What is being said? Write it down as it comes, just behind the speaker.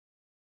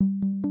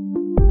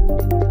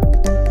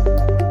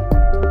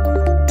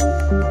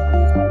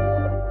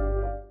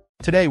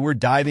Today, we're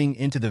diving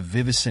into the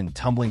VIVOSUN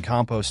Tumbling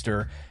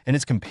Composter and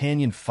its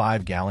companion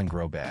 5-gallon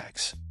grow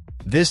bags.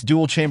 This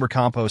dual-chamber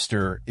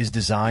composter is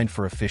designed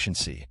for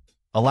efficiency,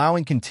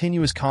 allowing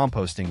continuous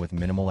composting with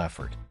minimal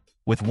effort.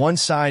 With one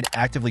side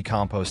actively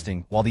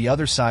composting while the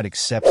other side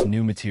accepts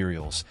new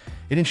materials,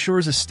 it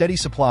ensures a steady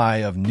supply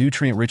of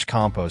nutrient-rich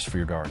compost for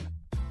your garden.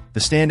 The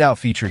standout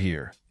feature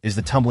here is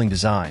the tumbling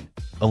design,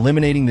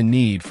 eliminating the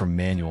need for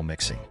manual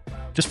mixing.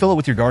 Just fill it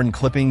with your garden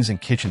clippings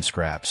and kitchen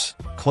scraps,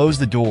 close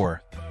the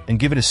door, and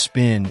give it a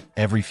spin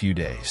every few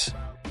days.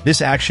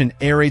 This action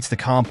aerates the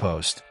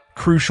compost,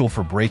 crucial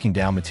for breaking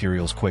down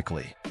materials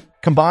quickly.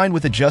 Combined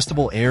with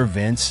adjustable air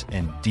vents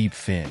and deep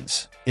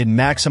fins, it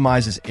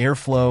maximizes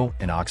airflow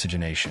and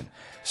oxygenation,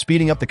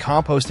 speeding up the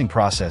composting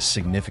process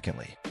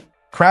significantly.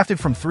 Crafted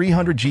from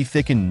 300G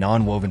thickened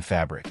non-woven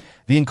fabric,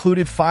 the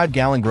included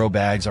 5-gallon grow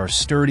bags are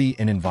sturdy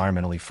and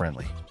environmentally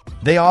friendly.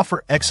 They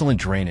offer excellent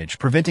drainage,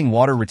 preventing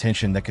water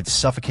retention that could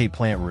suffocate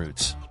plant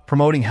roots,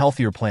 promoting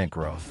healthier plant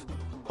growth.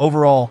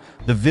 Overall,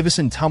 the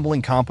VIVOSUN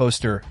Tumbling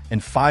Composter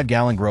and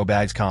 5-gallon grow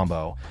bags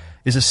combo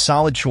is a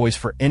solid choice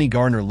for any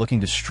gardener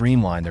looking to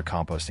streamline their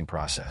composting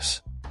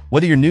process.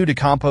 Whether you're new to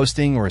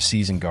composting or a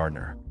seasoned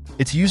gardener,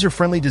 its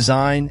user-friendly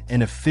design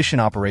and efficient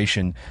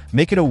operation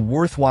make it a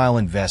worthwhile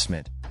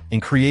investment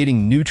in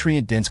creating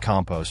nutrient-dense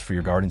compost for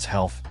your garden's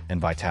health and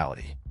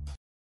vitality.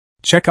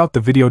 Check out the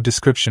video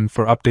description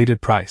for updated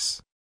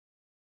price.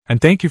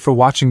 And thank you for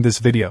watching this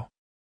video.